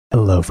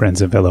Hello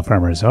friends and fellow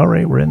farmers.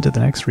 Alright, we're into the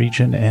next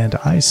region and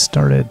I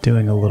started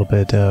doing a little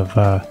bit of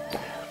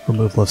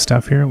removal of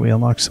stuff here. We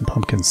unlocked some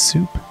pumpkin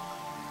soup.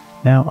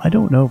 Now, I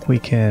don't know if we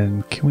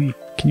can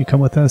you come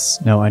with us?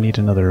 No, I need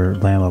another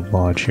lamb of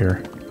lodge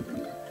here.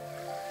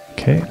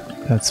 Okay,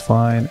 that's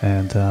fine,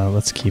 and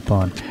let's keep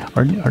on.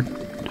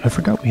 I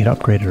forgot we had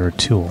upgraded our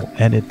tool,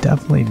 and it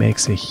definitely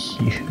makes a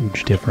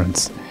huge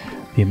difference.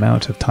 The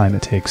amount of time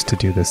it takes to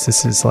do this.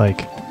 This is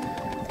like,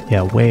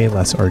 yeah, way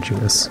less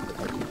arduous.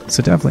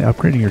 So definitely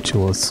upgrading your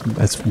tool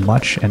as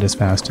much and as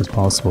fast as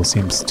possible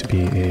seems to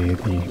be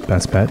the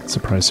best bet.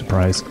 Surprise,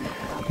 surprise.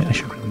 I mean, I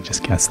should really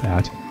just guess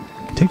that.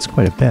 It takes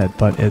quite a bit,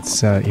 but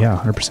it's, yeah,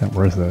 100%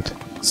 worth it.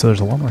 So there's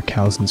a lot more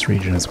cows in this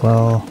region as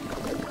well.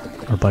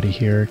 Our buddy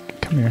here,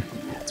 come here.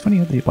 It's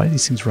funny, why do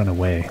these things run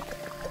away?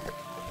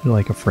 They're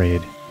like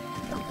afraid.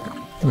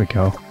 There we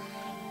go.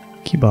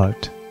 Keep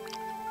out.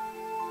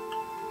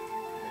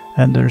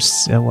 And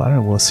there's, well, I don't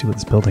know, we'll see what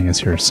this building is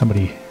here.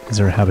 Somebody, is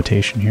there a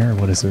habitation here?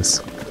 What is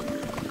this?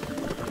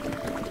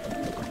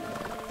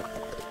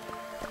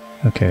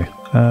 Okay,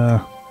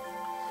 oh,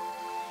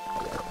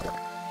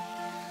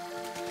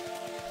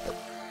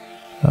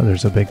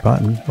 there's a big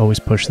button. Always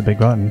push the big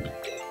button.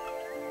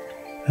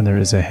 And there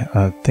is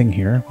a thing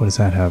here. What does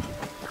that have?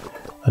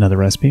 Another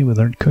recipe. We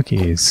learned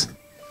cookies.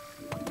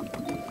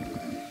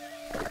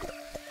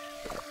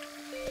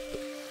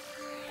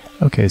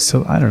 Okay,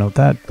 so I don't know.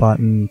 That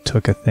button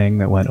took a thing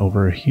that went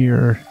over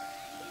here,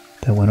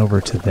 that went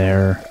over to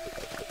there,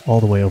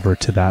 all the way over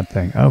to that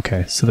thing.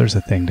 Okay, so there's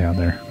a thing down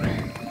there.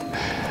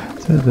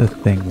 So the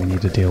thing we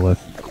need to deal with.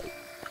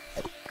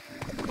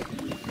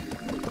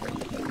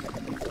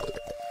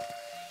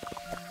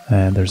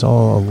 And there's a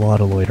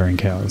lot of loitering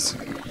cows.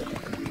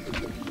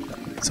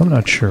 So I'm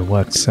not sure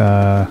what's,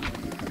 I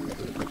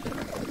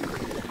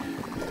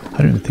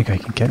don't even think I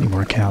can get any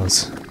more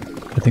cows.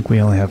 I think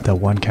we only have that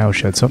one cow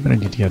shed, so I'm going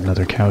to need to get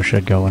another cow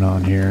shed going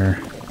on here.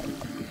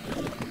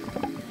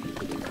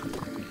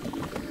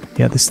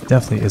 Yeah, this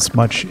definitely is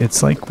much,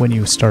 it's like when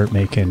you start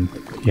making,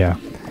 yeah,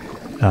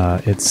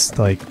 it's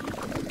like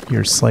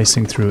you're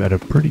slicing through at a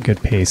pretty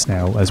good pace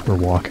now as we're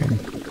walking.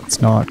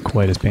 It's not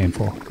quite as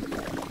painful.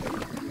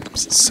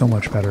 It's so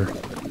much better.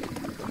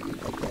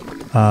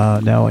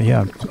 Now,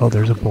 yeah, oh,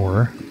 there's a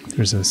boar.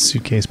 There's a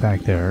suitcase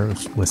back there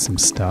with some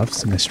stuff,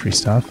 some mystery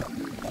stuff.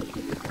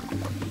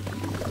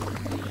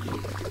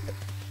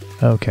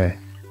 Okay.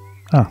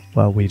 Oh,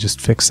 well, we just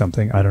fixed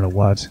something. I don't know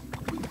what.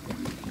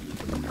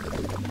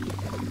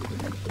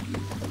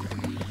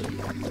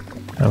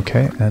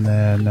 Okay, and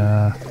then,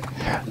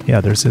 yeah,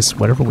 there's this,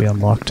 whatever we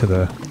unlocked to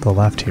the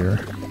left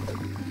here.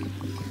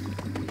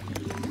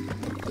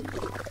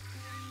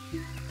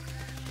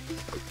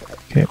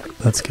 Okay,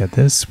 let's get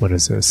this. What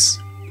is this?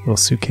 Little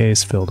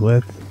suitcase filled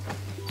with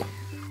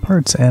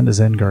parts and a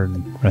Zen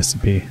garden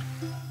recipe.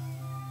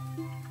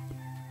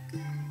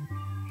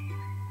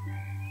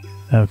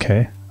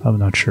 Okay, I'm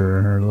not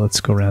sure.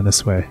 Let's go around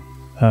this way.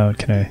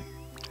 Can I?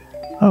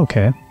 Oh,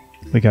 okay,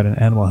 we got an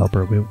animal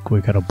helper.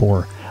 We got a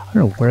boar. I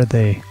don't know where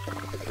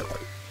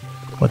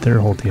what their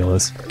whole deal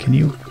is.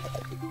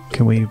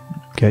 Can we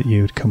get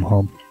you to come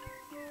home?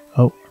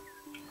 Oh,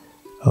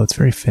 it's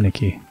very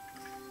finicky.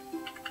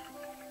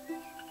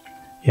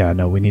 Yeah,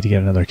 no, we need to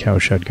get another cow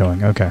shed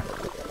going. Okay.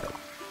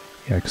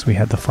 Yeah, because we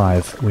had the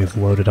 5. We've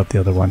loaded up the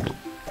other one.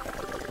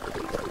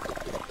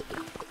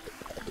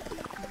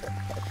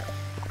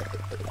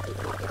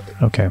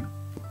 Okay.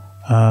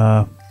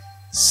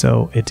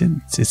 So it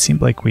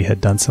seemed like we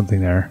had done something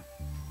there.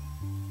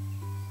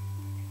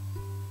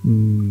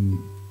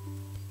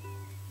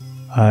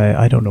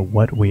 I don't know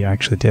what we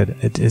actually did.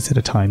 Is it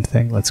a time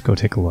thing? Let's go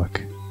take a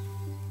look.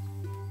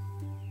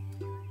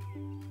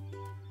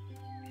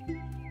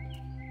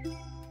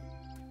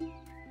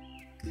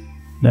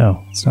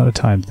 No, it's not a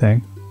time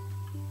thing.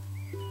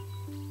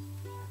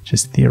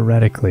 Just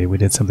theoretically, we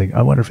did something.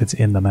 I wonder if it's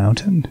in the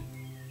mountain?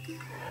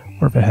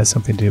 Or if it has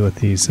something to do with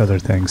these other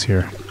things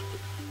here.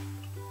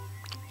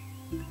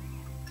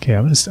 Okay,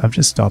 I'm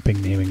just stopping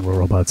naming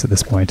robots at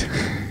this point.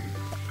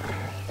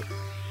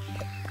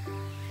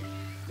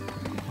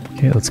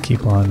 Okay, let's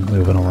keep on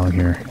moving along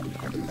here.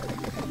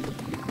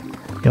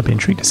 Yeah, I'll be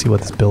intrigued to see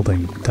what this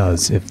building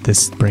does, if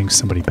this brings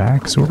somebody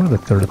back. So we're about a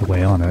third of the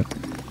way on it.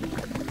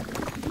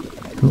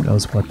 Who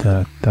knows what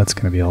that's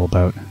going to be all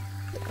about.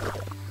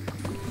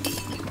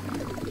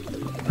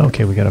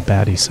 Okay, we got a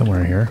baddie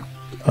somewhere here.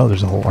 Oh,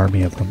 there's a whole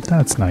army of them.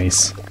 That's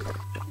nice.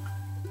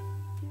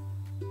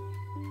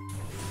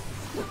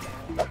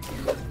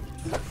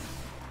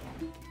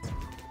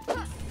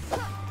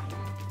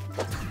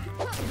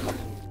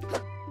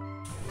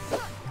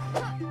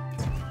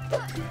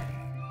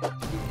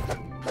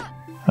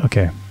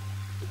 Okay.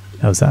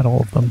 Now is that all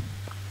of them?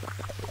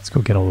 Let's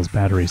go get all those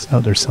batteries. Oh,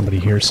 there's somebody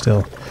here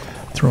still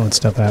throwing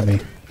stuff at me.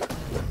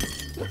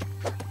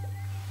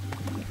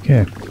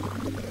 Okay.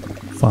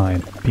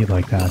 Fine. Be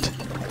like that.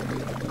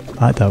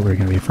 I thought we were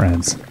going to be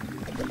friends.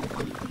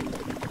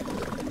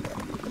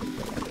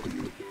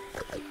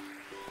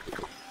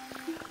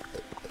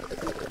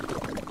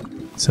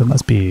 So it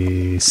must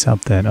be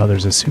something. Oh,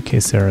 there's a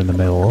suitcase there in the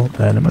middle,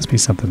 and it must be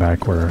something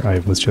back where I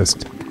was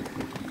just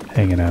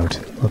hanging out.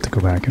 I'll have to go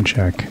back and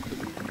check.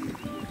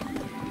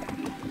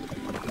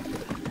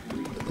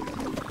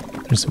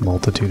 There's a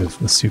multitude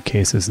of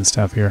suitcases and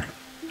stuff here.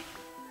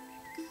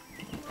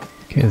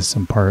 Okay, there's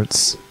some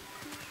parts.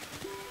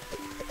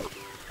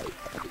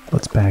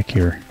 What's back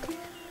here?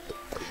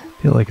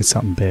 I feel like it's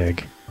something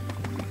big.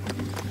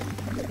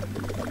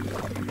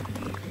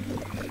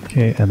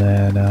 Okay, and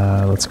then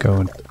let's go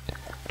and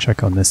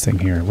check on this thing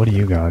here. What do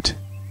you got?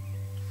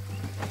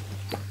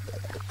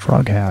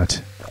 Frog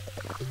hat.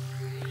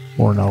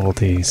 More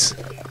novelties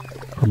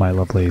for my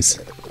lovelies.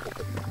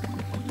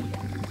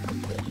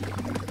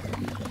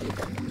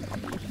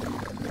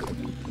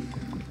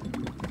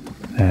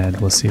 And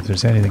we'll see if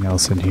there's anything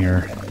else in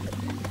here.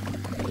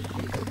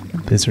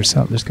 Is there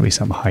some? There's gonna be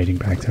something hiding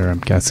back there, I'm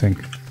guessing.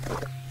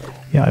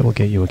 Yeah, I will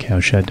get you a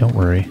cowshed, don't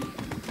worry.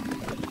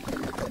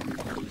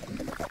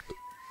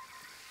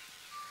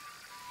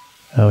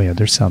 Oh yeah,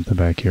 there's something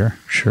back here.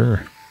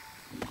 Sure.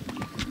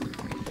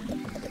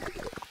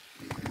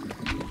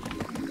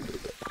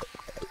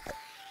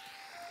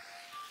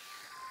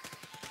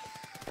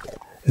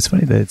 It's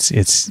funny that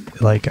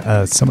it's like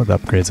some of the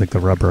upgrades, like the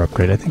rubber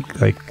upgrade, I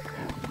think like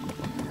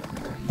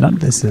none of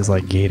this is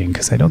like gating,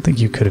 because I don't think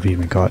you could have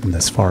even gotten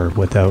this far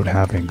without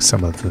having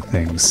some of the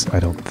things, I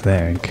don't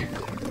think.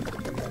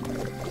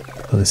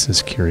 Oh, this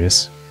is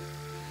curious.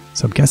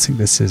 So I'm guessing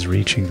this is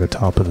reaching the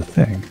top of the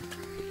thing.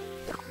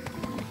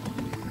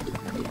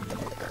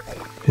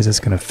 Is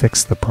this going to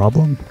fix the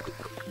problem?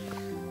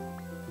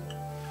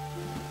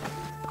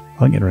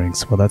 Onion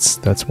rings. Well,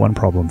 that's one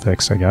problem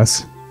fixed, I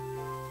guess.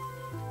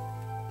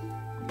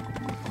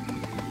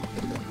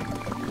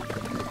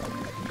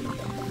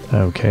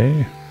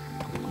 Okay.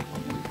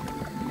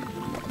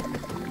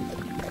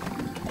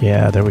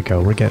 Yeah, there we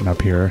go. We're getting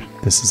up here.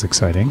 This is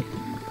exciting.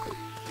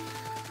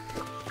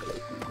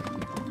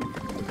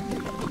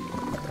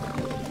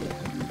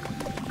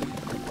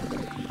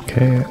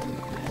 Okay.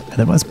 And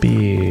there must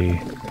be...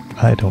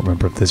 I don't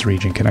remember if this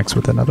region connects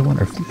with another one,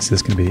 or if is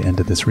this going to be the end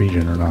of this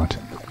region or not.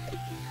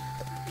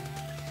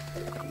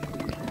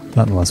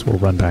 Nonetheless, we'll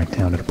run back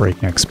down at a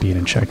breakneck speed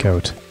and check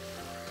out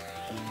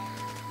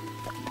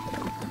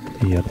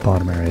the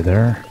bottom area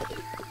there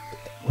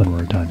when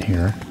we're done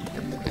here.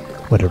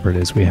 Whatever it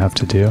is we have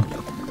to do.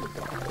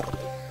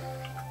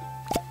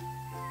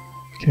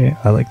 Okay,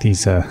 I like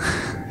these,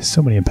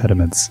 so many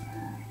impediments.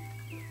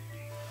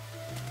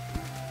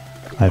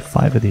 I have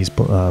 5 of these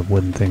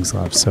wooden things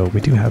left, so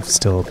we do have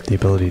still the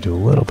ability to do a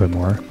little bit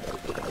more.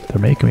 They're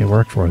making me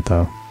work for it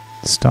though.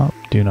 Stop,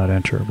 do not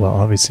enter. Well,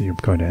 obviously you're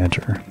going to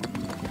enter.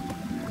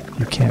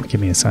 You can't give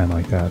me a sign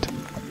like that.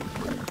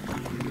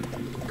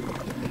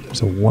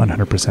 There's a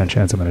 100%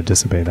 chance I'm going to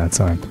disobey that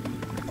sign.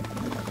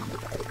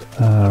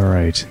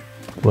 Alright.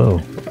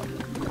 Whoa.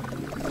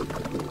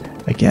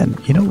 Again,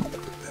 you know,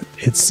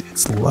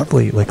 it's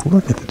lovely. Like,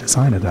 look at the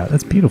design of that.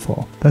 That's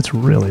beautiful. That's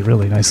really,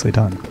 really nicely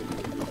done.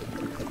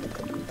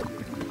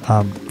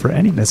 For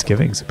any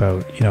misgivings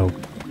about, you know,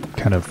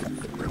 kind of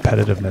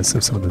repetitiveness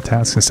of some of the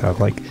tasks and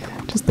stuff, like,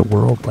 just the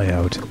world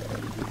layout.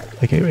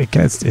 Like,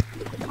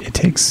 it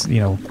takes, you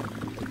know,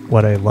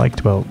 what I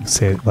liked about,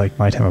 say, like,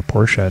 My Time at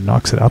Portia, and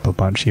knocks it up a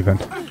bunch, even.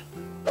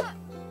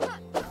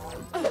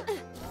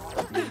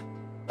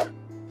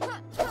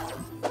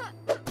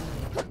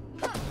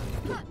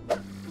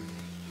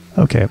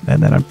 Okay,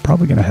 and then I'm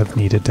probably going to have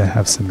needed to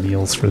have some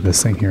meals for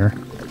this thing here.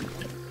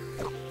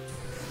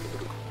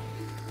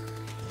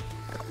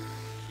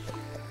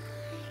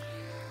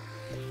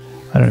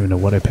 I don't even know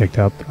what I picked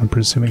up. I'm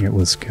presuming it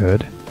was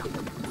good.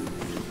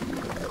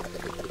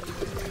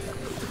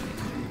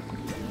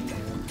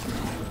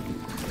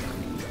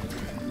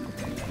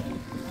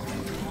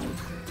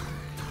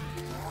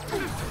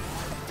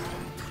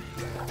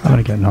 I'm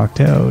gonna get knocked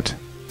out.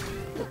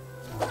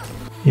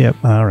 Yep,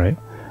 alright.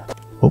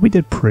 Well, we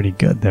did pretty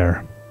good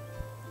there.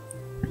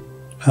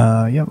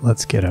 Yep,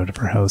 let's get out of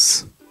our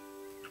house.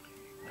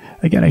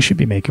 Again, I should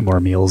be making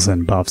more meals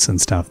and buffs and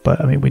stuff, but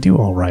I mean, we do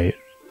alright.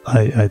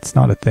 It's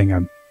not a thing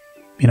I'm,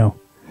 you know,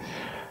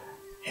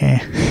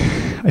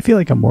 I feel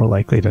like I'm more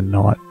likely to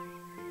not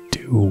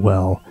do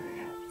well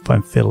if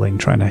I'm fiddling,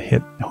 trying to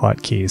hit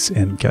hotkeys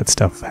and get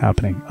stuff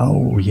happening.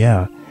 Oh,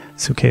 yeah.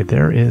 So, okay,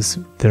 there's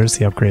the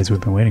upgrades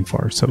we've been waiting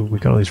for. So we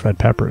got all these red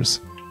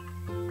peppers.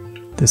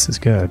 This is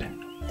good.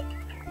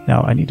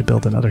 Now, I need to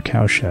build another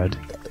cow shed.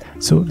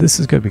 So this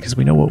is good because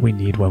we know what we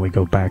need when we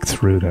go back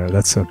through there.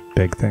 That's a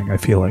big thing, I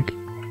feel like.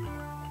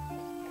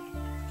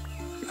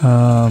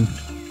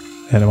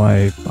 And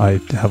I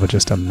have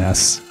just a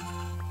mess.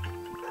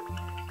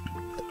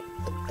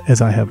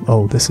 As I have...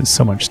 Oh, this is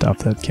so much stuff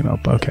that came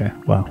up. Okay,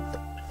 wow.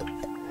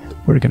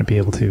 We're going to be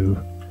able to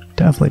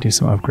definitely do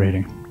some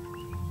upgrading.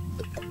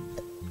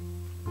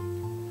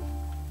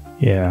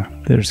 Yeah,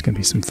 there's going to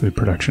be some food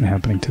production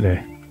happening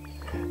today.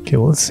 Okay,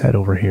 well, let's head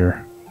over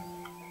here.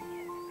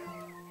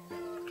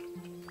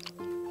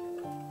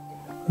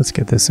 Let's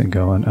get this thing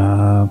going.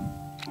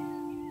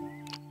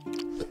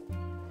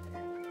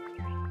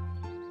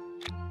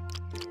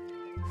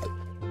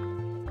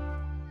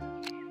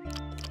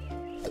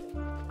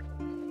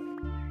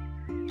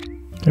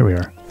 There we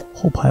are.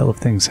 Whole pile of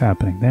things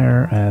happening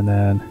there, and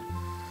then...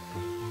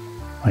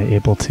 Am I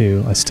able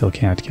to... I still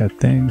can't get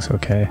things,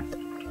 okay.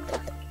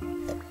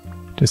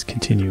 Just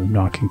continue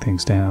knocking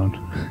things down.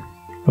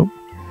 Oh.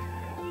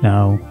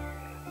 Now...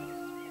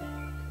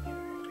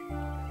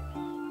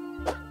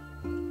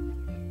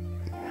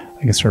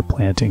 I can start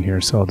planting here,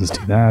 so I'll just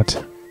do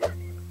that.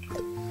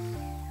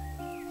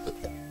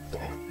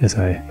 As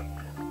I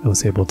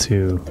was able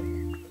to...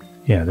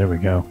 Yeah, there we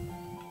go.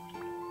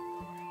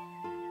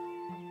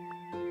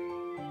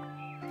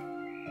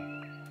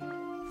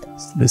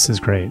 This is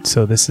great.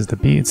 So this is the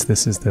beets,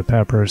 this is the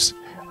peppers.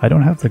 I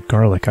don't have the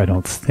garlic, I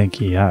don't think,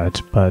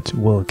 yet, but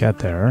we'll get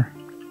there.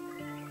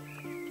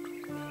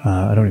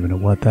 I don't even know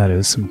what that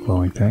is, some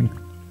glowing thing.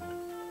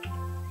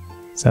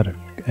 Is that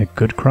a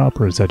good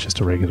crop, or is that just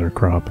a regular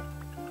crop?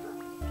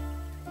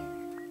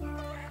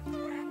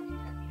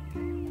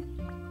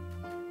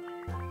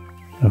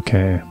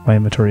 Okay, my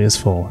inventory is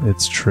full.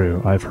 It's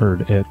true. I've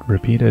heard it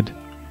repeated,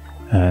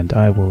 and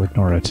I will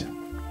ignore it.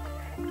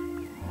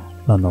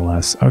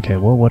 Nonetheless. Okay,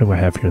 well, what do I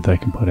have here that I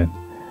can put in?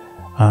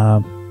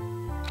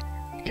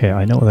 Okay,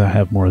 I know that I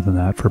have more than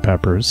that for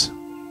peppers.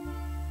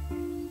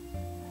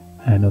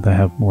 I know that I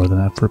have more than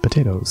that for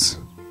potatoes.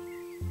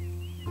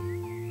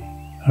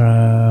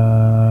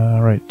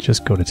 Alright,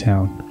 just go to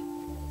town.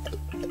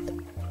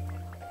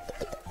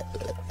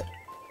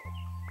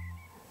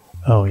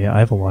 Oh yeah, I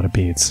have a lot of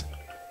beets.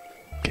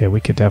 Okay, we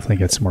could definitely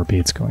get some more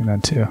beets going then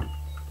too.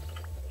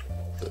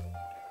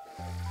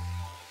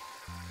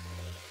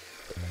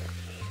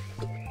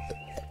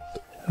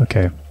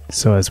 Okay,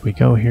 so as we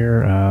go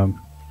here,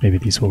 maybe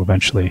these will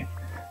eventually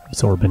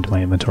absorb into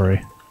my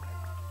inventory.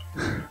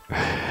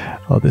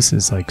 Oh, this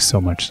is like so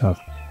much stuff.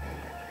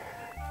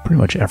 Pretty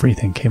much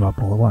everything came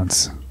up all at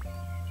once.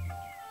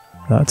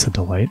 That's a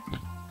delight.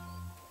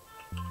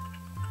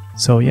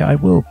 So yeah,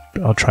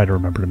 I'll try to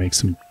remember to make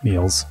some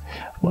meals.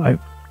 Well, I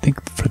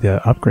think for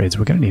the upgrades,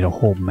 we're going to need a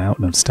whole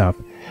mountain of stuff.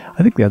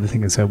 I think the other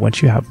thing is that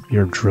once you have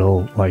your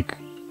drill like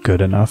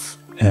good enough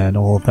and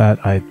all of that,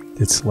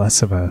 it's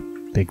less of a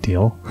big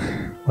deal.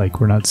 Like,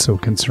 we're not so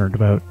concerned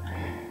about...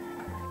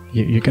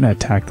 You're going to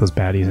attack those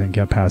baddies and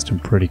get past them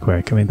pretty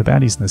quick. I mean, the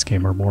baddies in this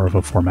game are more of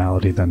a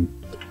formality than,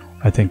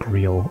 I think,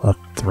 real a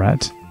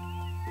threat.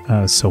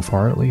 So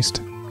far, at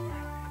least.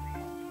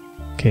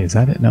 Okay, is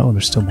that it? No,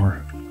 there's still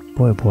more.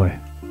 Boy, oh boy.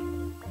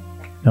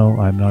 No,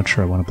 I'm not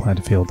sure I want to plant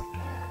a field.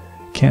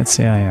 Can't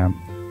say I am.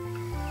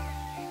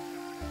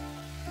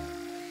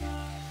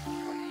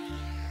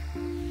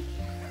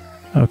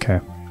 Okay.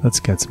 Let's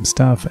get some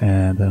stuff,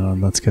 and then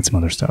let's get some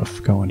other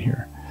stuff going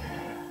here.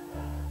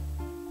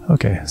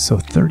 Okay, so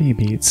 30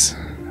 beets.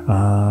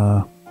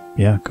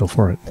 Yeah, go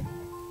for it.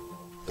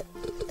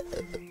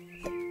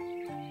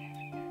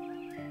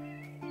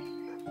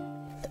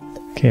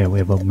 Okay, we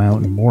have a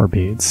mountain more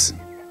beets.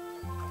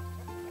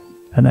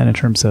 And then in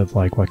terms of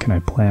like what can I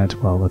plant,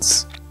 well,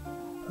 let's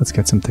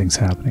get some things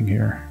happening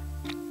here.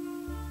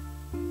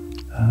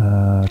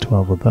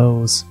 12 of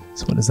those.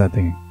 So what is that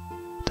thing?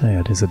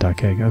 Yeah, it is a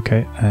duck egg.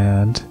 Okay,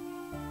 and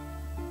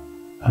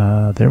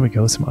there we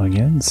go, some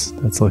onions.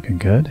 That's looking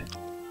good.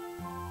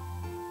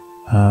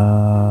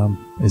 Am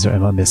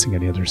I missing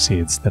any other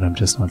seeds that I'm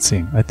just not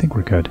seeing? I think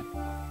we're good.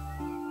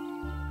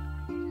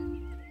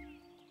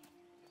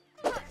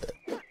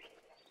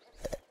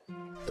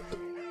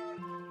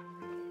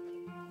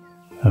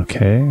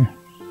 Okay.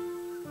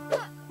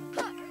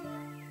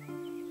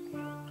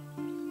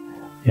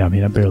 Yeah, I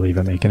mean, I'm barely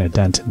even making a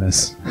dent in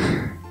this.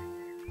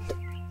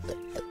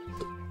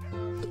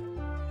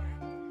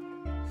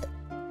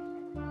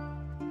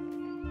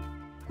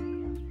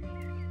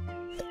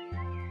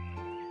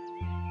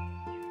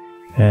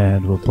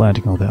 And we're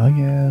planting all the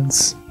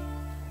onions.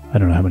 I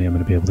don't know how many I'm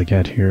going to be able to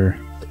get here.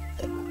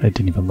 I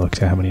didn't even look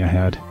to how many I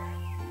had.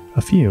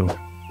 A few.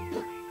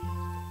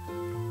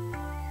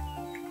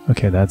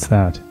 Okay, that's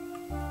that.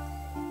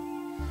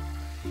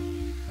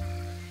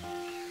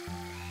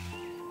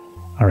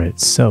 Alright,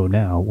 so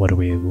now what are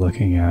we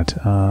looking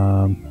at?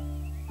 My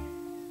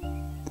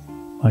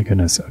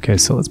goodness. Okay,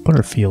 so let's put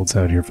our fields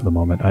out here for the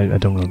moment. I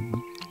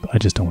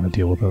just don't want to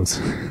deal with those.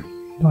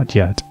 Not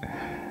yet.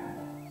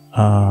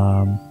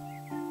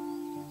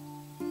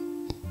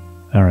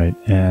 Alright,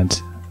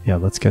 and yeah,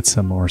 let's get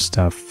some more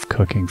stuff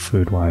cooking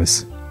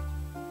food-wise.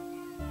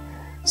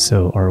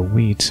 So our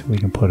wheat, we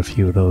can put a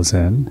few of those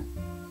in.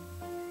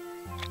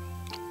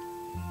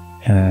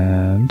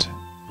 And...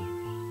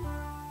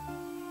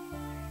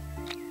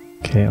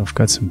 okay, I've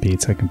got some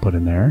beets I can put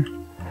in there.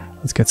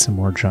 Let's get some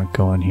more junk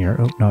going here.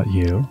 Oh, not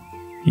you.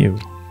 You.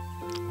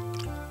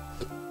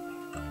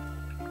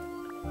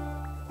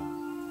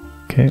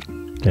 Okay,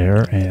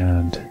 there,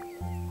 and...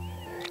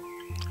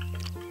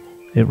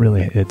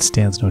 it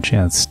stands no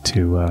chance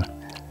to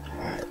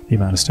the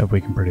amount of stuff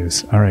we can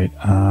produce. Alright,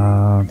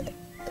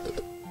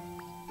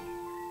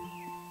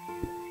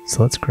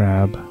 so let's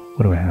grab,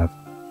 what do I have?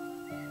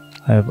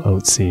 I have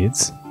oat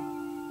seeds.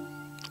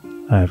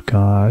 I've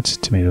got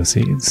tomato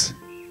seeds.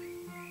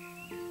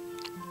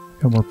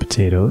 Got more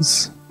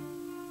potatoes.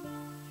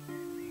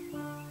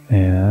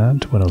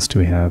 And what else do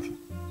we have?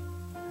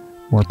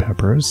 More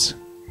peppers.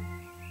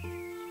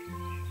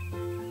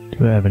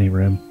 Do I have any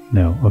room?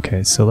 No.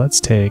 Okay, so let's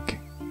take...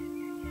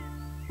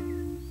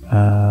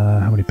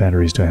 how many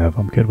batteries do I have?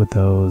 I'm good with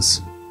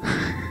those.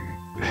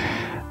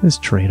 This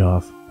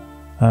trade-off.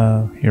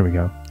 Here we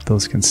go.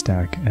 Those can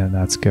stack, and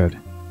that's good.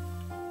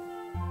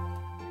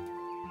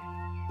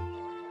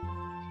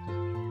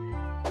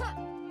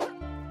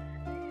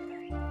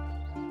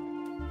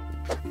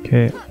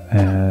 Okay,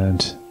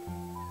 and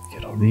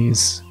get all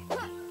these.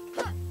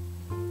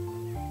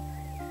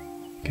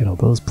 Get all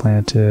those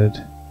planted.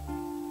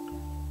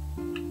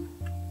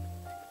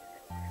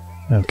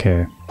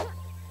 Okay.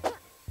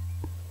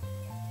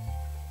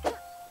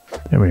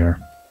 There we are.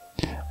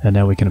 And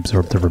now we can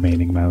absorb the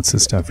remaining amounts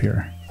of stuff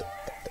here.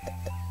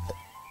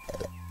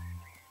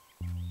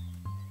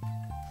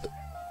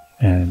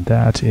 And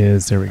that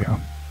is, there we go.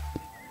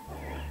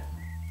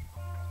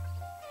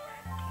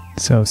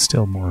 So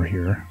still more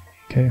here.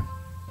 Okay.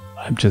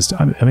 I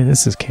mean,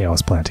 this is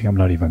chaos planting. I'm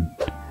not even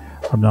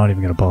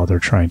going to bother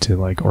trying to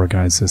like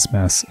organize this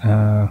mess.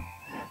 So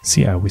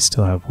yeah, we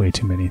still have way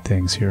too many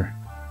things here.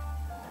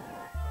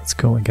 Let's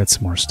go and get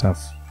some more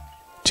stuff.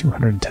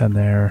 210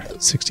 there,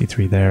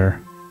 63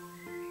 there.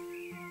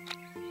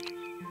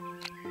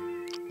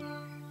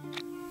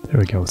 There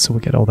we go. So we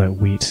get all that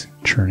wheat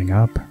churning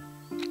up.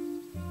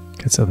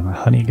 Get some of the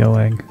honey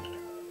going.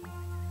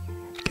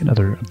 Get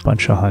a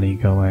bunch of honey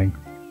going.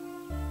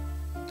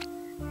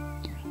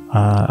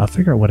 I'll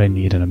figure out what I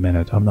need in a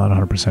minute. I'm not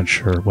 100%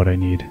 sure what I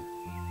need.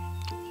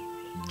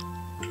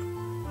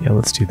 Yeah,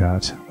 let's do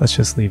that. Let's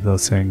just leave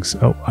those things.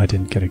 Oh, I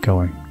didn't get it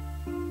going.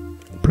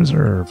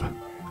 Preserve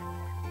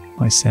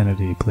my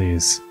sanity,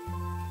 please.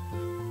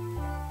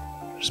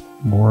 There's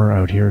more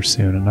out here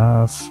soon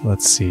enough.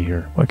 Let's see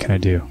here. What can I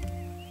do?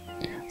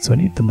 So I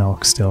need the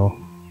milk still.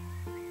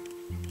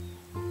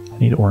 I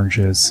need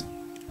oranges.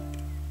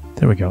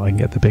 There we go. I can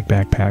get the big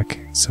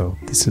backpack. So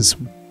this is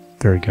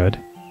very good.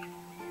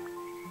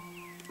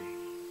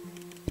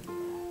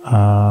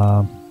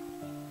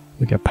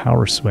 We got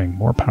power swing.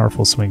 More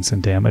powerful swings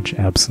and damage.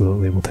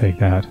 Absolutely, we'll take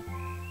that.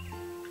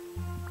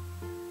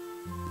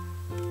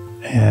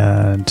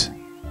 And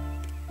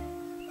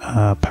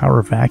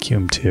power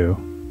vacuum too.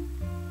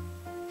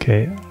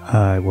 Okay,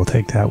 I will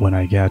take that when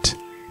I get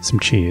some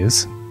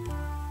cheese.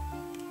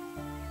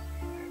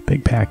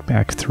 Big pack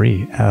back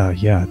 3.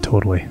 Yeah,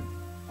 totally.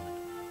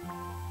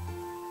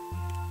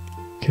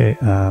 Okay,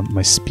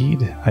 my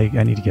speed. I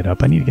need to get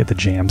up. I need to get the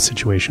jam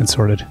situation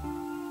sorted.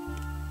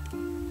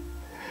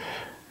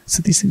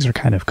 So these things are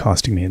kind of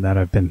costing me in that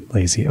I've been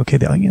lazy. Okay,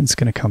 the onion's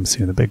going to come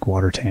soon, the big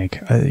water tank.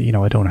 You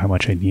know, I don't know how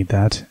much I need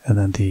that. And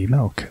then the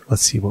milk.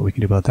 Let's see what we can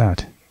do about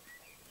that.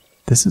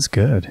 This is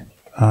good.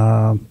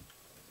 Yeah,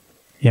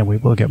 we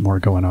will get more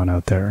going on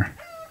out there.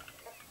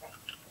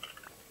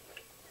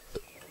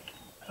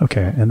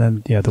 Okay, and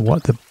then, yeah,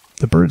 the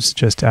birds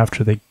just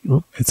after they...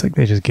 it's like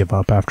they just give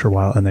up after a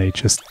while and they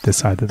just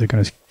decide that they're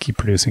going to keep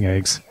producing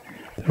eggs.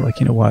 They're like,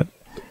 you know what?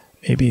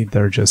 Maybe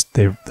they're just...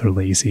 they're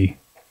lazy.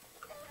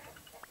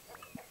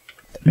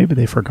 Maybe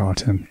they've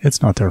forgotten.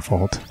 It's not their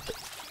fault.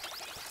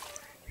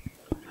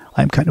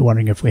 I'm kind of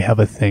wondering if we have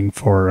a thing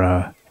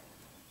for,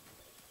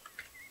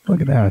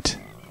 look at that.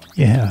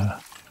 Yeah.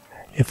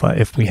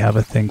 If we have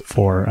a thing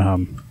for,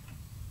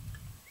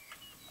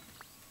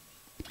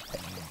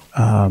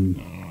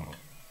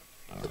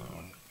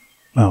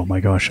 oh my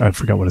gosh, I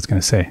forgot what I was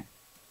going to say.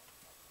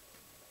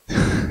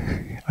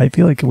 I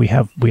feel like we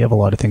have a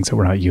lot of things that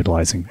we're not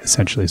utilizing,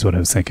 essentially is what I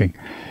was thinking.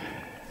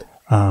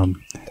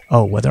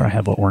 Oh, whether I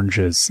have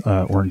oranges,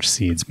 orange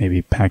seeds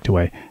maybe packed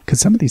away. Because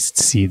some of these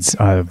seeds,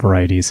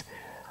 varieties,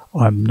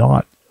 I'm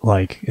not,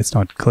 like, it's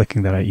not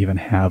clicking that I even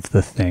have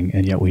the thing,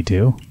 and yet we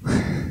do.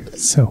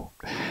 So,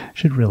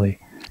 should really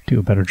do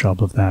a better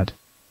job of that.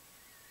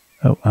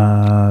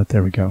 Oh,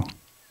 there we go.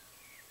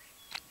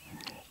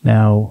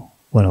 Now,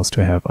 what else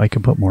do I have? I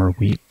can put more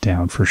wheat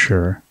down for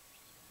sure.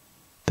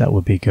 That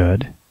would be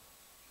good.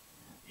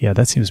 Yeah,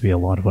 that seems to be a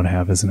lot of what I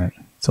have, isn't it?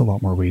 It's a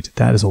lot more wheat.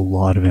 That is a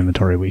lot of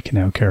inventory we can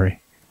now carry.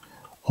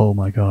 Oh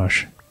my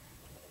gosh.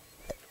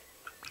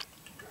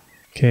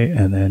 Okay,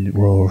 and then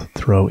we'll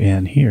throw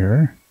in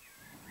here.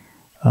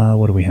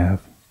 What do we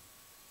have?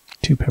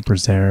 2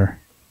 peppers there.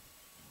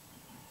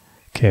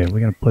 Okay, we're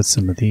going to put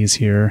some of these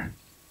here.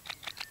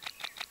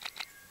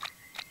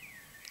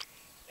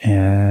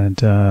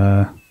 And,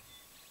 yeah,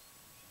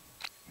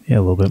 a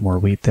little bit more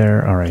wheat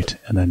there. All right,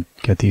 and then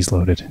get these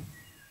loaded.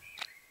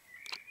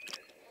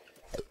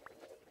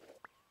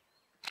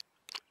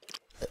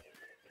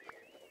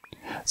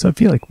 So I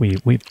feel like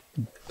we've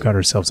got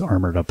ourselves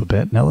armored up a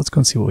bit. Now let's go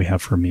and see what we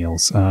have for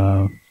meals.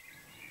 Because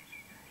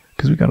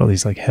we've got all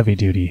these like heavy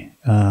duty.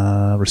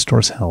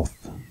 Restores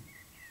health.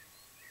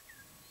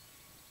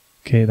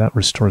 Okay, that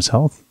restores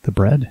health. The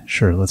bread?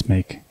 Sure, let's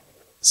make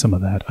some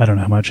of that. I don't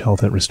know how much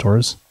health it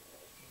restores.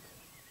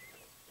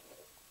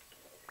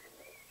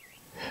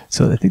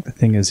 So I think the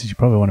thing is you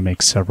probably want to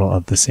make several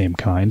of the same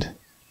kind.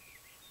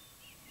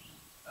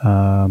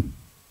 So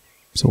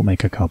we'll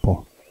make a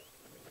couple.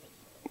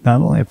 Now I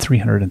only have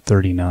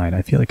 339.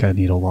 I feel like I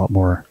need a lot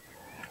more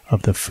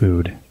of the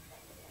food.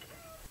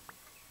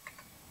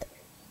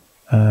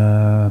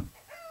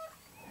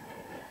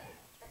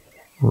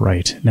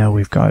 Right, now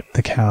we've got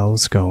the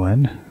cows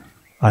going.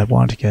 I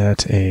want to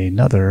get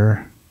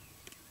another...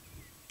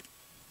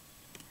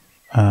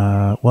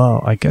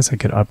 well, I guess I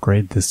could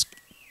upgrade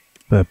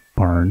the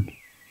barn.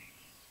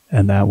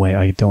 And that way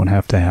I don't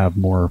have to have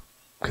more...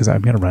 Because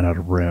I'm going to run out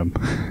of room.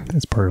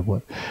 That's probably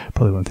what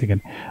I'm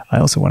thinking. I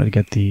also wanted to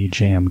get the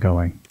jam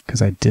going.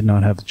 Because I did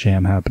not have the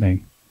jam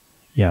happening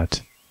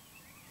yet.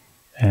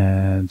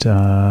 And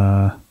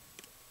the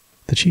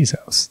cheese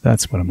house.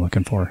 That's what I'm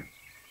looking for.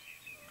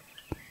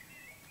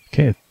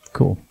 Okay,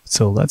 cool.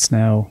 So let's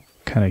now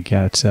kind of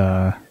get,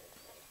 I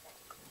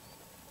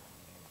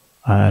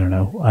don't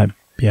know.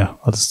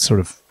 I'll just sort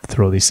of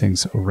throw these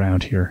things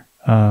around here.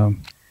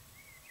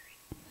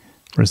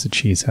 Where's the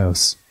cheese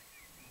house?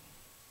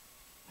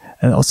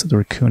 And also the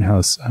raccoon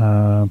house.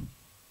 I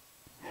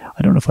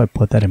don't know if I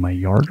put that in my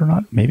yard or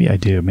not. Maybe I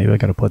do. Maybe I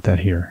got to put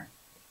that here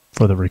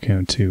for the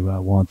raccoon to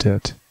want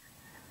it.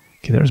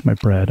 Okay, there's my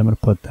bread. I'm going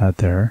to put that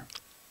there.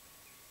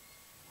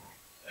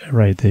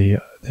 Right,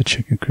 the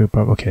chicken coop.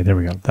 Okay, there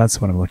we go.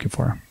 That's what I'm looking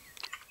for.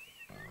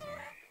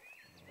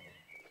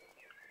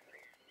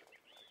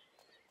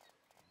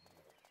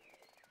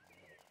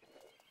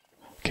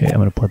 Okay, I'm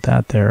going to put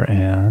that there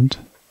and...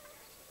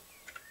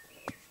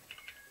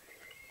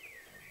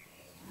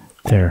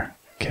 There.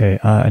 Okay,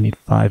 I need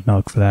 5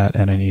 milk for that,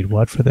 and I need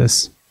what for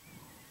this?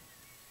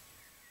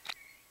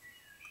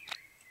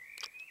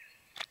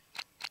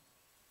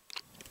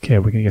 Okay,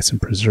 we're going to get some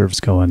preserves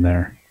going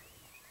there.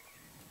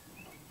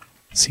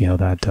 See how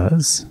that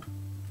does.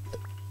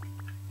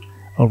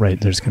 Oh right,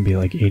 there's going to be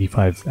like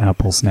 85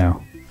 apples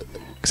now.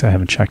 Because I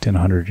haven't checked in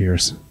 100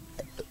 years.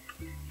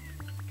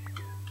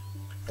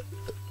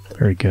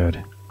 Very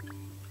good.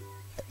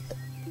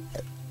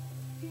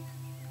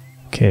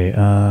 Okay,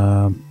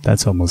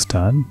 that's almost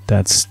done.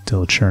 That's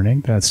still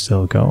churning. That's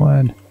still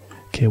going.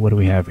 Okay, what do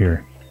we have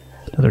here?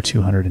 Another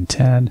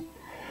 210.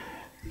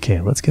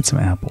 Okay, let's get some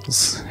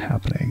apples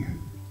happening.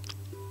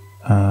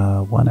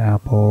 1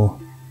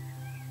 apple.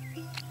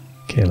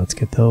 Okay, let's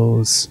get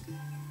those.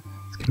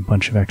 Let's get a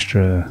bunch of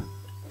extra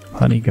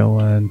honey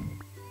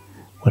going.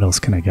 What else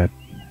can I get?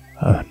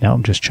 Now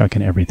I'm just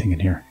chucking everything in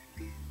here.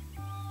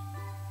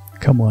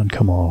 Come on,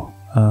 come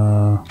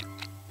on.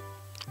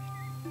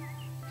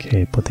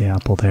 Okay, put the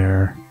apple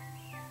there.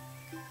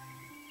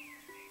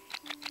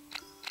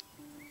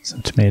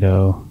 Some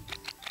tomato.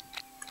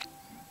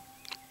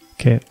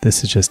 Okay,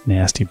 this is just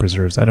nasty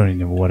preserves. I don't even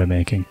know what I'm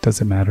making.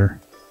 Doesn't matter.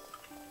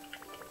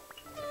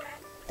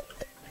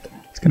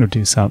 It's gonna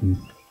do something.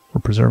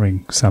 We're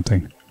preserving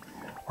something.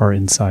 Our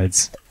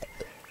insides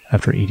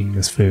after eating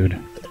this food.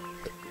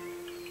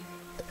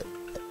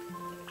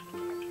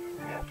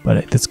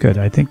 But that's good.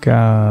 I think,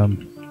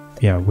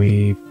 yeah,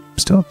 we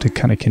still have to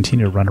kind of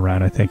continue to run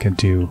around, I think, and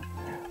do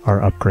our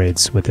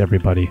upgrades with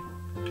everybody.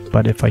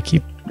 But if I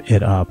keep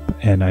it up,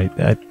 and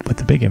with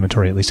the big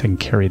inventory, at least I can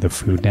carry the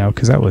food now,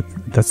 because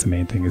that's the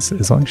main thing, is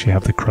as long as you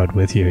have the crud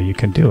with you, you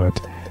can do it.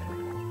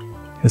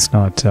 It's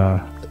not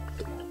a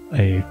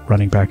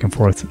running back and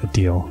forth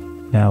deal.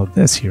 Now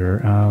this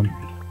here,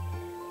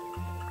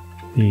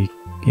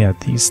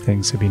 these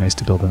things, would be nice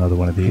to build another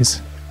one of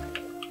these.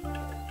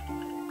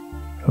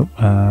 Oh,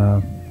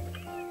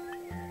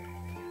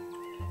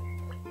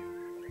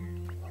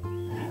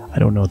 I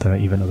don't know that I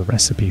even know the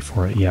recipe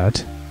for it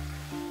yet.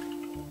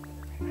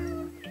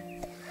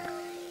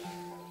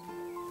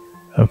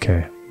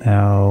 Okay,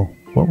 now,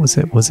 what was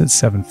it? Was it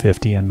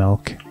 750 in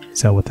milk?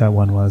 Is that what that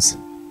one was?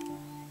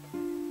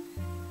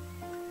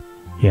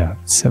 Yeah,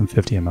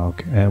 750 in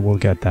milk, and we'll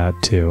get that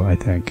too, I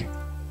think.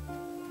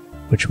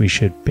 Which we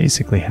should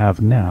basically have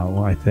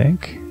now, I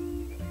think.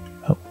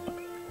 Oh,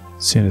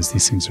 as soon as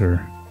these things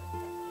are...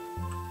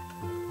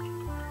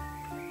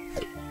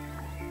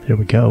 There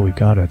we go, we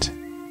got it.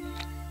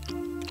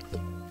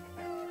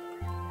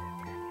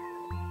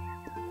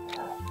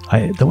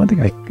 The one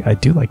thing I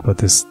do like about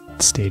this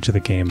stage of the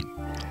game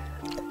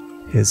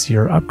is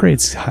your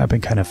upgrades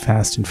happen kind of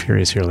fast and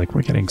furious here. Like,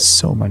 we're getting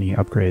so many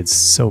upgrades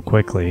so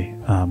quickly.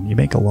 You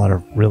make a lot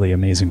of really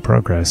amazing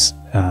progress.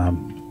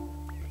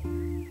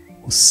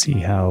 We'll see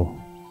how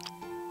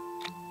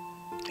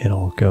it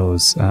all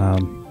goes.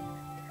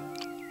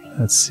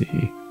 Let's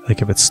see,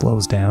 like if it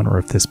slows down or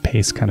if this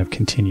pace kind of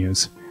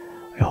continues.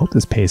 I hope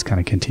this pace kind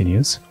of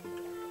continues.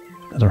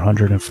 Another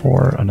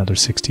 104, another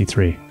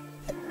 63.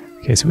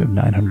 Okay, so we have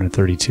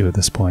 932 at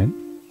this point.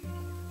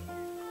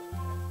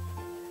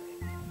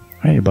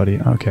 Hey, buddy.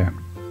 Okay.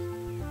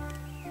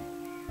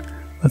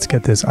 Let's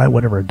get this.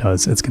 Whatever it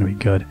does, it's going to be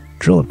good.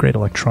 Drill upgrade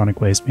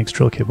electronic waste. Makes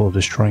drill capable of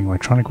destroying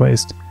electronic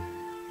waste.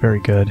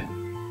 Very good.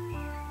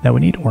 Now we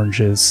need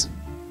oranges.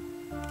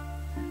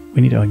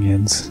 We need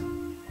onions.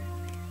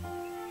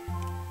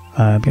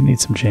 I'm going to need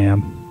some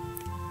jam,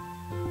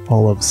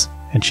 olives,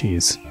 and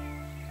cheese.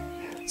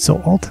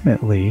 So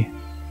ultimately,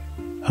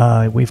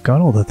 we've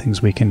got all the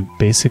things we can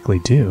basically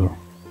do.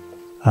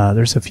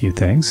 There's a few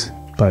things,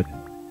 but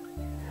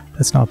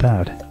that's not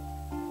bad.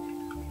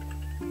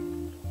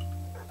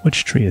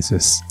 Which tree is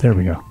this? There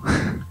we go.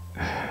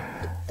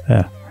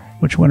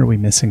 Which one are we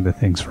missing the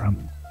things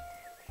from?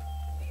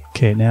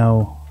 Okay,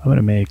 now I'm going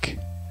to make...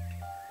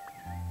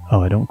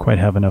 Oh, I don't quite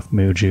have enough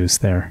moo juice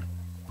there.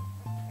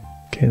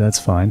 Okay, that's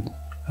fine.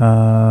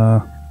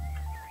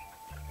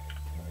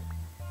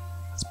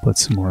 Let's put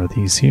some more of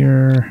these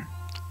here.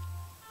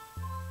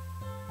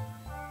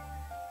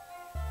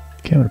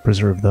 Okay, I'm going to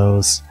preserve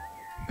those.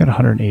 I've got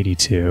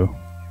 182.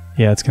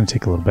 Yeah, it's going to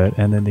take a little bit.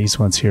 And then these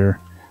ones here,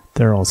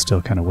 they're all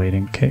still kind of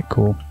waiting. Okay,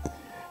 cool.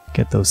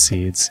 Get those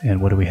seeds.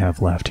 And what do we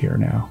have left here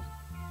now?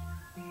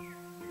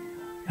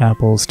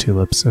 Apples,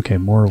 tulips. Okay,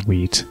 more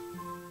wheat.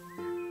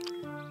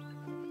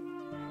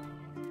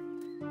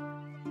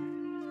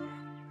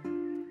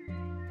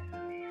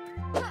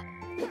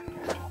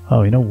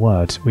 Oh, you know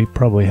what? We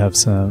probably have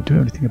some... Do we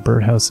have anything at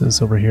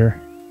birdhouses over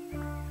here?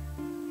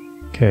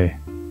 Okay.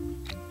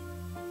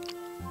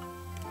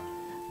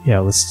 Yeah,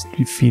 let's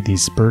feed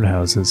these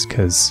birdhouses,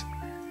 because...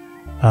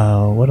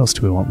 what else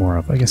do we want more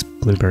of? I guess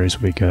blueberries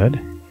would be good.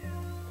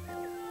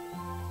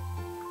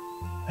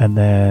 And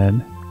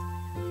then...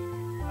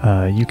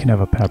 you can have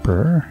a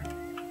pepper.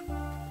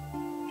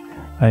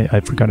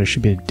 I forgot I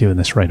should be doing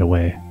this right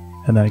away.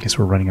 And then I guess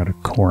we're running out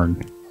of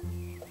corn.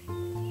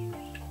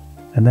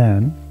 And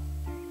then...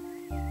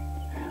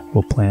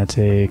 we'll plant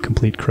a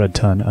complete crud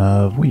ton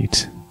of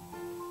wheat.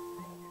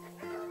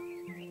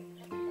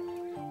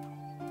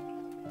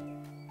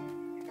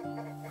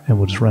 And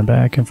we'll just run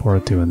back and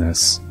forth doing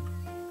this.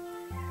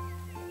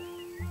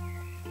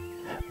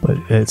 But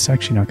it's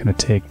actually not going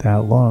to take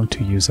that long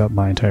to use up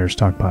my entire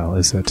stockpile,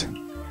 is it?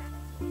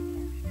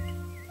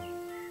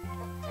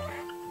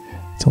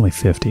 It's only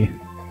 50.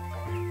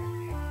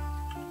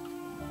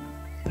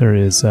 There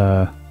is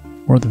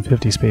more than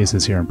 50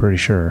 spaces here, I'm pretty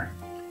sure.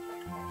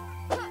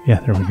 Yeah,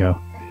 there we go.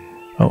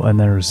 Oh, and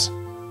there's...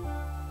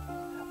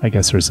 I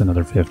guess there's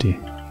another 50.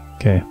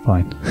 Okay,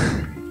 fine.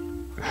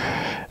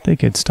 They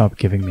could stop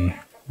giving me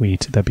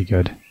wheat, that'd be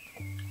good.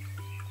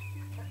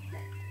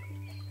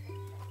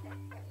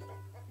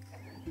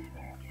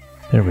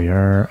 There we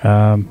are.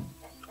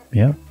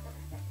 Yeah.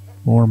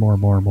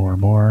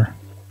 More.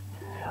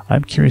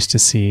 I'm curious to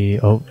see...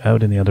 Oh,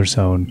 out in the other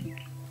zone.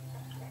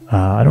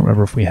 I don't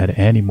remember if we had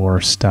any more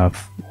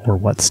stuff, or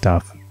what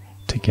stuff,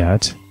 to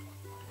get.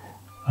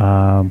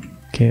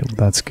 Okay, well,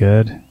 that's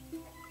good.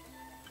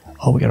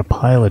 Oh, we got a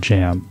pile of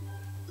jam.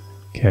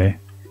 Okay.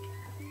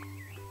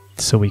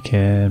 So we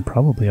can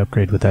probably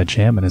upgrade with that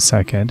jam in a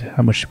second.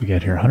 How much did we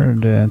get here?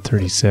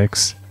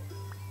 136.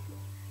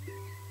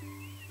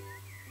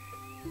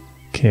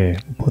 Okay,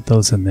 we'll put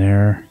those in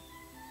there.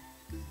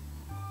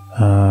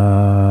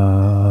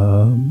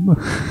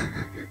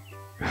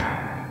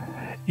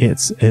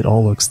 It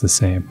all looks the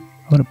same.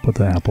 I'm gonna put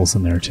the apples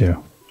in there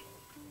too.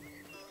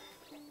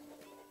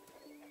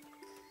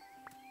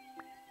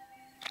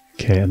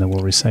 Okay, and then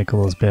we'll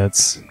recycle those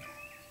bits.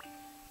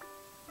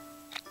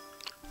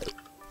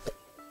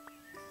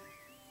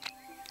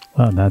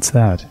 Oh, and that's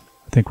that.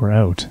 I think we're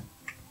out.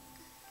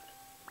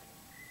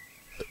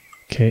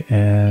 Okay,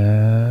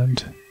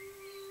 and...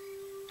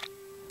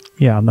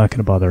 yeah, I'm not going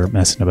to bother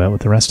messing about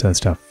with the rest of that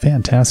stuff.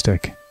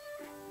 Fantastic.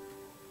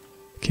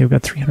 Okay, we've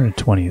got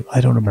 320. I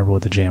don't remember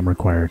what the jam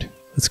required.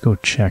 Let's go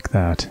check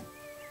that.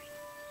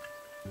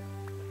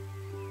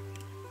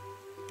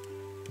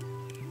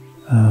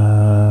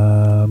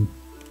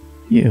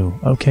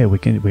 Okay, we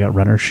got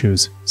runner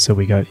shoes, so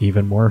we got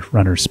even more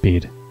runner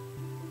speed.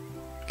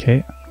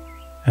 Okay,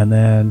 and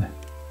then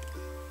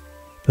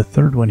the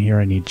third one here,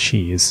 I need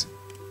cheese.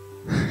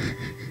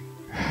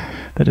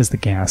 That is the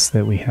gas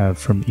that we have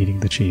from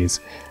eating the cheese.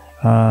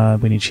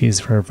 We need cheese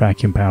for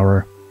vacuum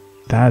power.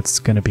 That's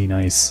gonna be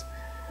nice.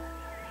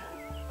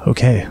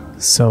 Okay,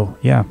 so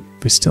yeah,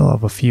 we still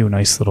have a few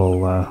nice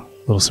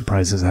little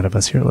surprises ahead of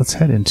us here. Let's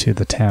head into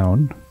the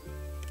town.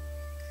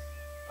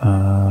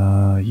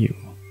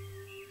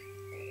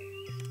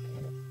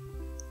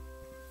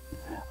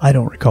 I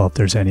don't recall if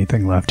there's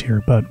anything left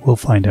here, but we'll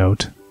find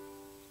out.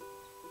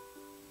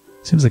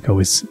 Seems like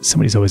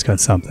somebody's always got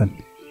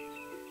something.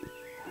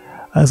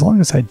 As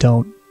long as I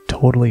don't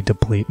totally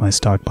deplete my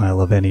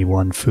stockpile of any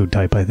one food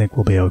type, I think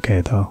we'll be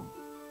okay, though.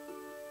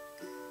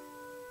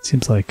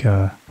 Seems like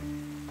a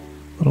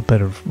little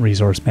bit of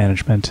resource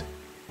management.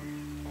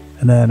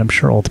 And then I'm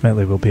sure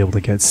ultimately we'll be able to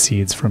get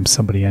seeds from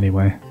somebody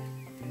anyway.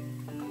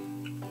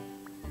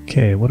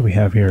 Okay, what do we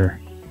have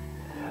here?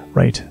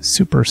 Right,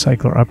 super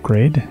cycler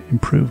upgrade,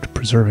 improved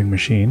preserving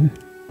machine.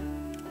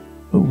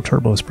 Ooh,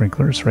 turbo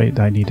sprinklers, right,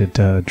 I needed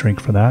a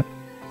drink for that.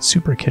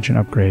 Super kitchen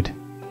upgrade.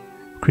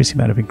 Increase the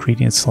amount of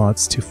ingredient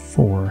slots to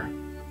 4.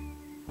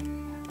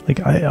 Like,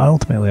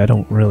 ultimately, I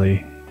don't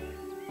really...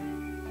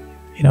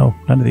 You know,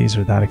 none of these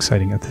are that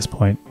exciting at this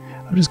point.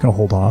 I'm just going to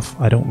hold off.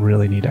 I don't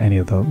really need any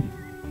of them.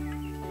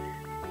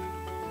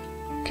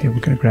 Okay, we're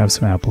going to grab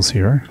some apples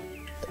here.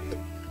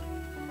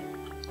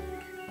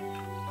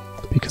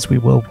 Because we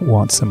will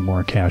want some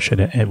more cash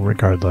in it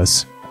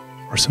regardless.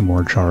 Or some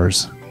more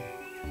jars.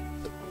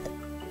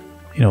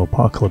 You know,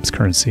 apocalypse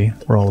currency.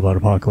 We're all about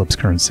apocalypse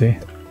currency.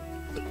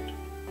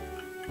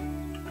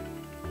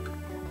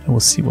 And we'll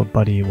see what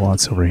Buddy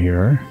wants over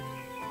here.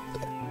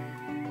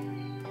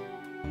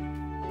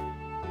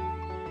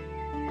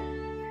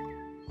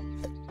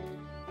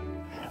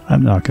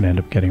 I'm not going to end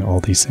up getting all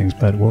these things,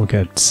 but we'll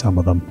get some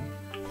of them.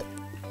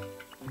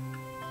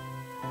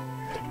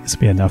 This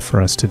will be enough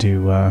for us to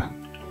do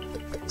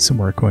some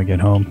work when we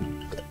get home.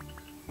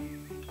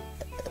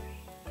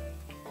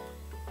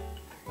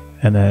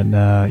 And then,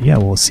 yeah,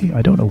 we'll see.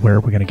 I don't know where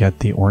we're going to get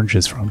the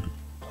oranges from.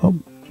 Oh,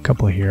 a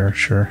couple here,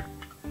 sure.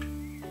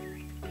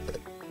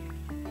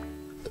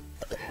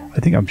 I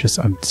think I'm just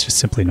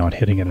simply not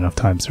hitting it enough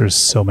times. There's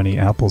so many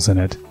apples in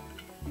it.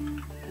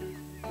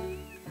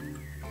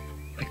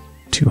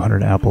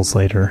 200 apples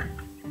later.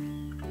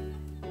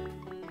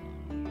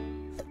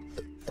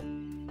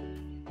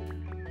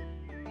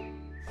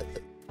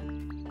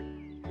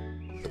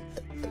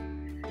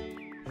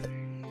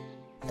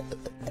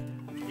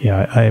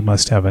 Yeah, I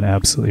must have an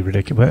absolutely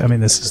ridiculous... I mean,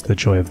 this is the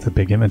joy of the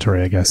big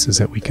inventory, I guess, is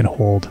that we can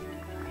hold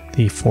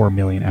the 4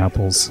 million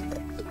apples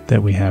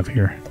that we have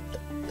here.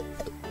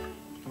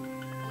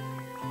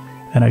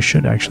 And I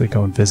should actually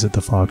go and visit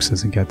the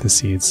foxes and get the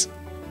seeds.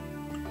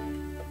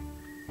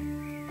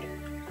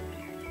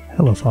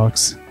 Hello,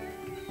 fox.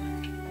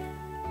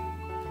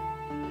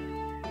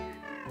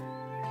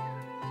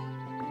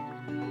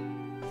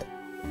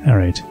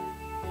 Alright.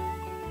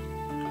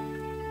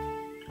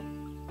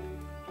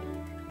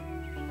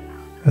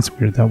 That's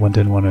weird, that one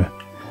didn't want to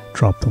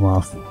drop them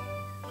off.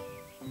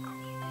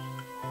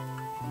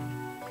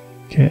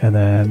 Okay, and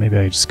then maybe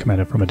I just come at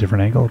it from a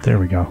different angle. There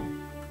we go.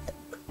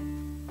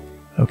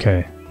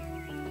 Okay.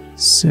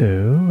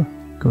 So,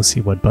 go see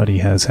what Buddy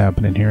has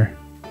happening here.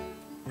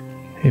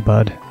 Hey,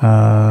 bud.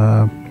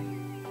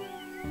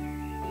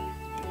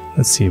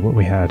 Let's see what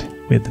we had.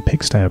 We had the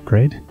pigsty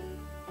upgrade.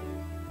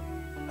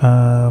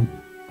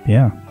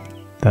 Yeah.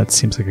 That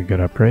seems like a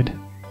good upgrade.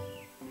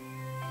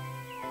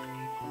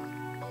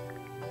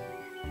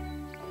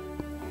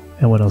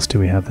 And what else do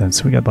we have then?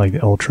 So we got like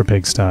the ultra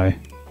pigsty,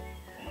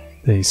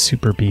 the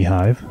super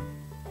beehive.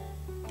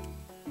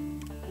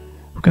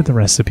 We've got the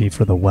recipe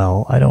for the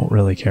well. I don't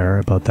really care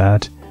about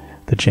that.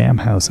 The jam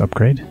house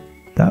upgrade.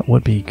 That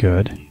would be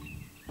good.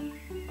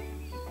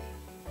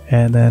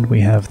 And then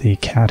we have the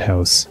cat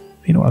house.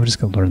 You know, I'm just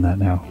going to learn that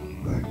now.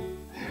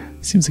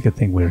 Seems like a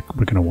thing we're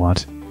going to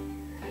want.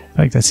 In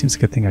fact, that seems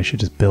like a thing I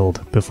should just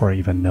build before I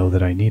even know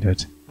that I need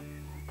it.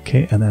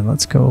 Okay, and then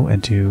let's go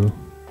and do...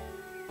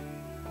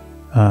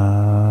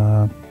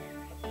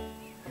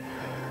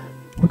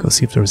 we'll go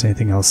see if there was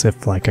anything else,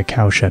 if like a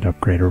cowshed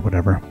upgrade or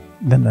whatever.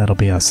 Then that'll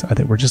be us. I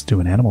think we're just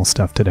doing animal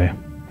stuff today.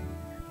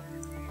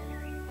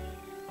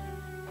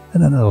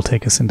 And then that'll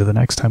take us into the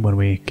next time when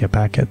we get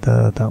back at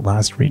that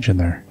last region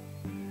there.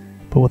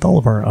 But with all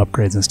of our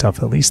upgrades and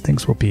stuff, at least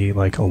things will be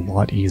like a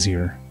lot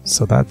easier.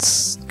 So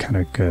that's kind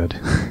of good.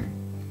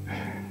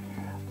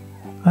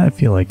 I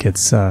feel like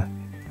it's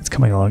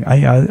coming along.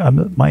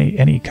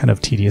 Any kind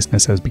of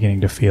tediousness I was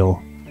beginning to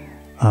feel,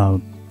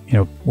 you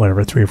know,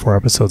 whatever, 3 or 4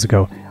 episodes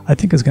ago, I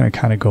think is going to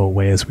kind of go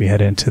away as we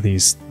head into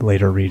these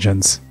later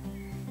regions.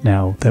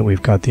 Now that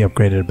we've got the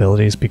upgraded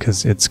abilities,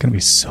 because it's going to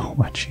be so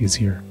much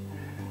easier.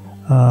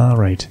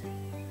 Right.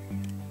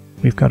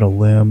 We've got a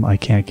limb I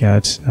can't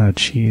get.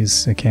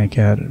 Cheese I can't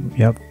get.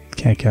 Yep,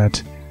 can't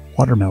get.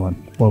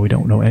 Watermelon. Well, we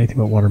don't know anything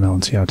about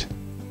watermelons yet.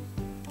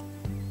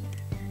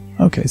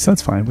 Okay, so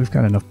that's fine. We've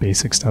got enough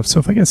basic stuff. So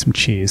if I get some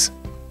cheese,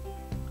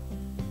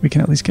 we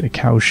can at least get a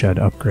cowshed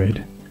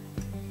upgrade.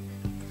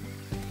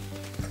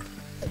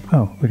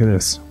 Oh, look at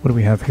this. What do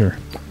we have here?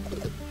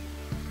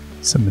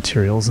 Some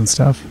materials and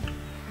stuff.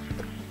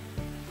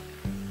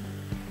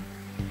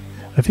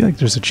 I feel like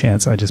there's a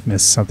chance I just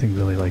missed something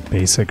really like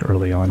basic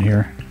early on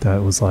here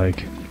that was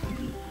like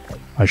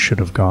I should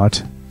have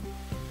got.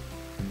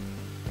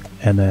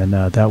 And then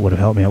that would have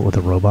helped me out with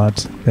the robot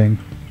thing.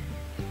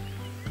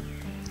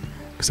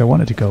 Because I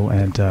wanted to go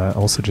and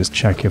also just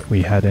check if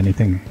we had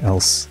anything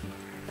else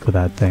for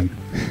that thing.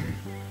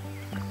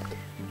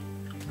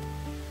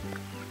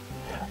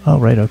 Oh,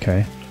 right,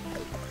 okay.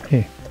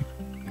 Hey,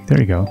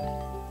 there you go.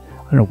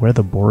 I don't know where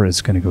the boar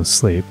is going to go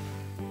sleep.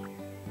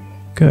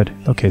 Good.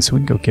 Okay, so we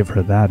can go give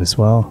her that as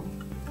well.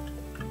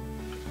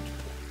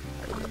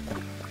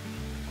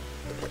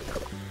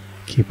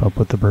 Keep up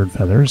with the bird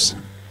feathers.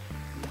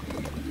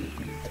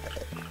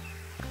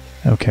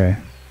 Okay.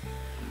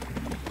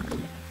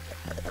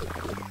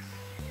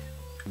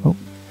 Oh,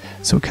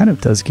 so it kind of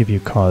does give you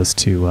cause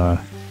to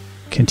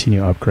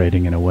continue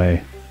upgrading in a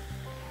way,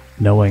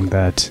 knowing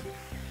that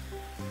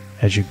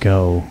as you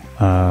go,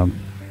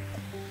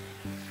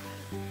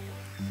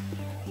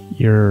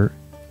 you're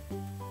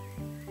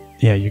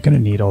going to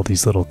need all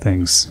these little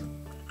things.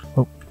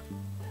 Oh,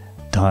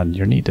 done.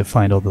 You need to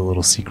find all the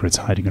little secrets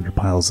hiding under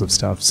piles of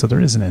stuff, so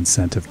there is an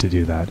incentive to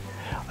do that.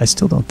 I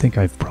still don't think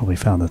I've probably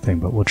found the thing,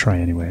 but we'll try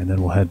anyway, and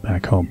then we'll head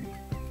back home.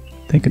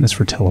 Thank goodness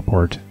for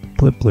teleport.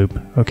 Blip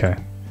bloop. Okay.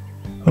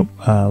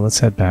 Oh, let's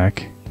head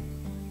back.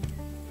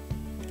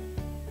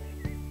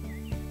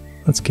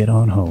 Let's get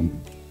on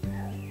home.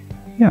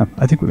 Yeah,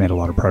 I think we made a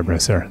lot of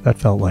progress there. That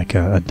felt like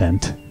a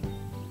dent.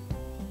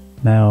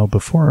 Now,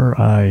 before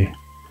I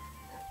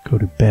go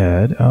to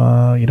bed,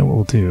 you know what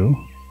we'll do?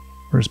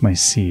 Where's my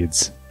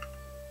seeds?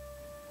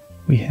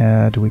 We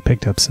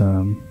picked up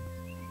some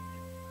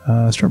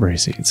strawberry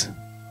seeds.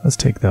 Let's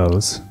take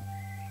those.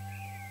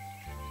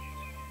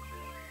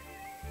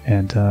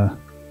 And,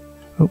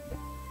 oh.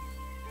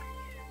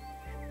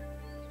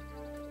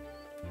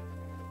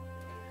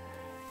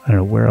 I don't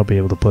know where I'll be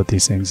able to put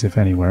these things, if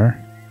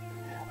anywhere.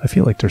 I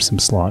feel like there's some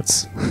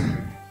slots.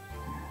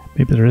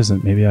 Maybe there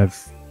isn't. Maybe I've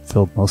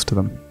filled most of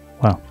them.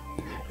 Wow.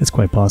 It's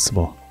quite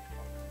possible.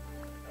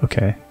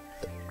 Okay.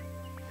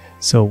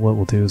 So what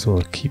we'll do is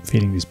we'll keep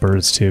feeding these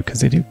birds too, because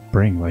they do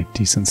bring like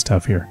decent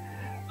stuff here.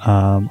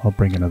 I'll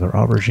bring another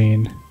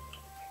aubergine.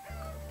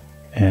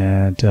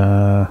 And,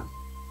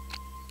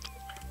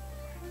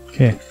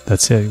 okay,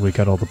 that's it. We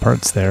got all the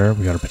parts there.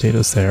 We got our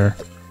potatoes there.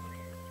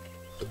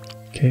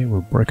 Okay,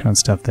 we're working on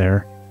stuff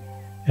there.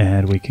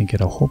 And we can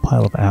get a whole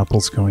pile of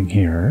apples going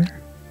here.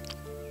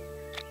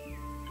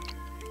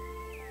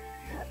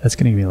 That's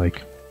going to be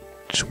like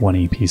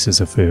 20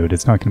 pieces of food.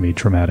 It's not going to be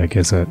dramatic,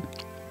 is it?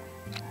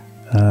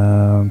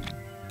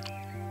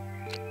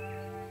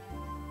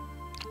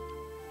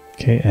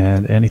 Okay,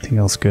 and anything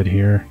else good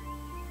here?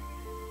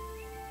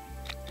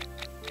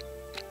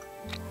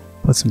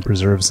 Put some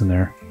preserves in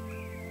there.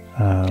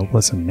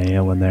 Put some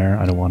mayo in there.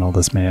 I don't want all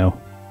this mayo.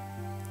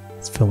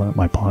 It's filling up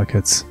my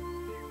pockets.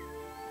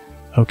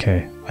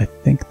 Okay, I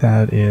think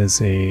that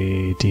is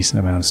a decent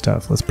amount of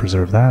stuff. Let's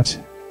preserve that.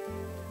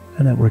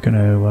 And then we're going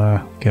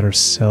to get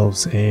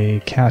ourselves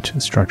a cat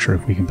structure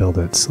if we can build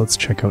it. So let's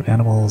check out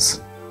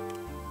animals.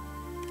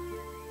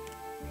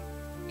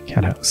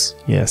 Cat house.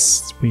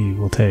 Yes, we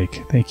will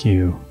take. Thank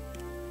you.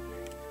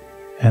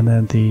 And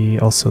then I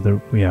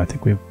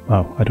think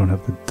I don't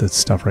have the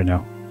stuff right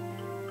now.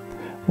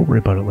 We'll worry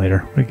about it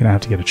later. We're going to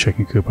have to get a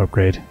chicken coop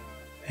upgrade.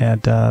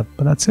 And, but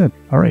that's it.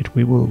 Alright,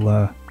 we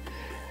will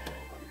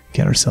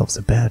get ourselves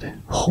to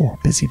bed. Oh,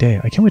 busy day.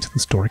 I can't wait till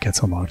this door gets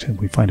unlocked and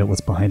we find out what's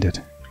behind it.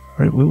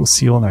 Alright, we will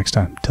see you all next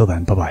time. Till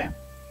then, bye-bye.